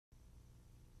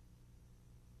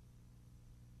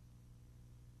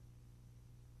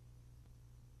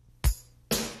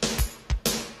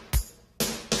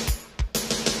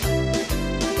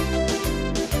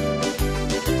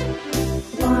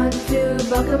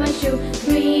buckle my shoe.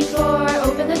 3, 4,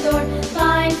 open the door.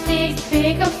 5, 6,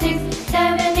 pick up sticks.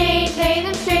 7, 8, lay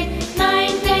them straight.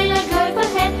 9, 10, a good for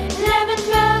 10. 11,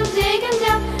 12, dig and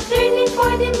delve. 13,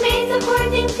 14, maze of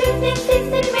hoarding. 15,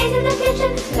 16, maze in the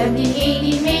kitchen. 17,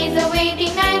 18, maze of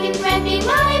waiting. 19, 20,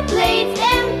 my plate's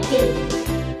empty.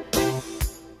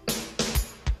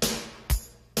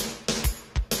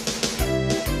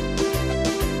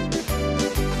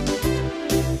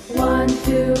 1,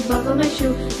 2, buckle my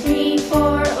shoe. 3,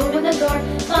 4, open the door.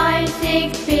 5,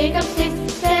 6, pick up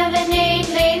sticks. 7, 8,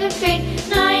 lay them straight.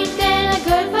 9, 10, a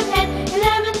good for 10.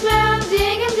 11, 12,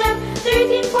 dig and delve.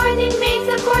 13, 14, maze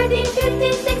of hoarding.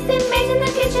 15, 16, maze in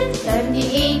the kitchen. 17,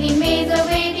 18, maze of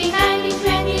waiting. 19,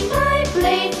 20, my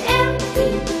plate's empty.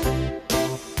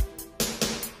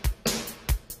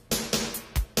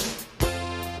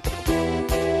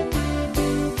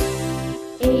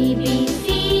 A, B, C,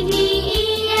 D,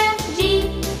 E, F, G,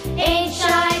 H,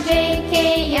 I, J,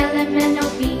 K, L, M, N, O,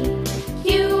 P,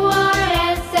 Q, R,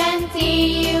 S, and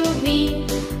T, U, V,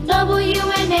 W,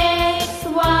 and X,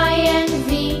 Y, and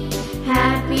Z.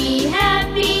 Happy,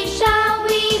 happy shall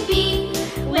we be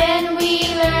when we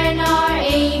learn our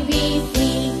ABC.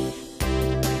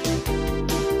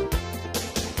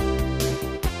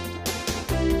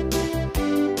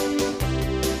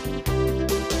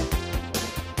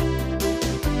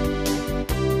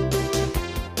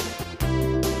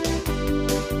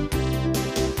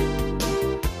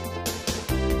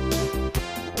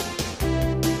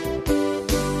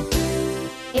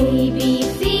 A, B,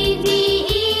 C, D,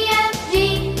 E, F,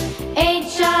 G,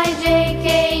 H, I, J,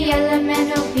 K, L, M,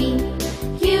 N, O, P,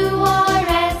 Q, R,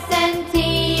 S, and T,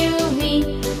 U, V,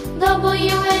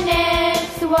 W, and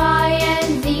X, Y,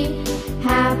 and Z.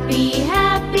 Happy, happy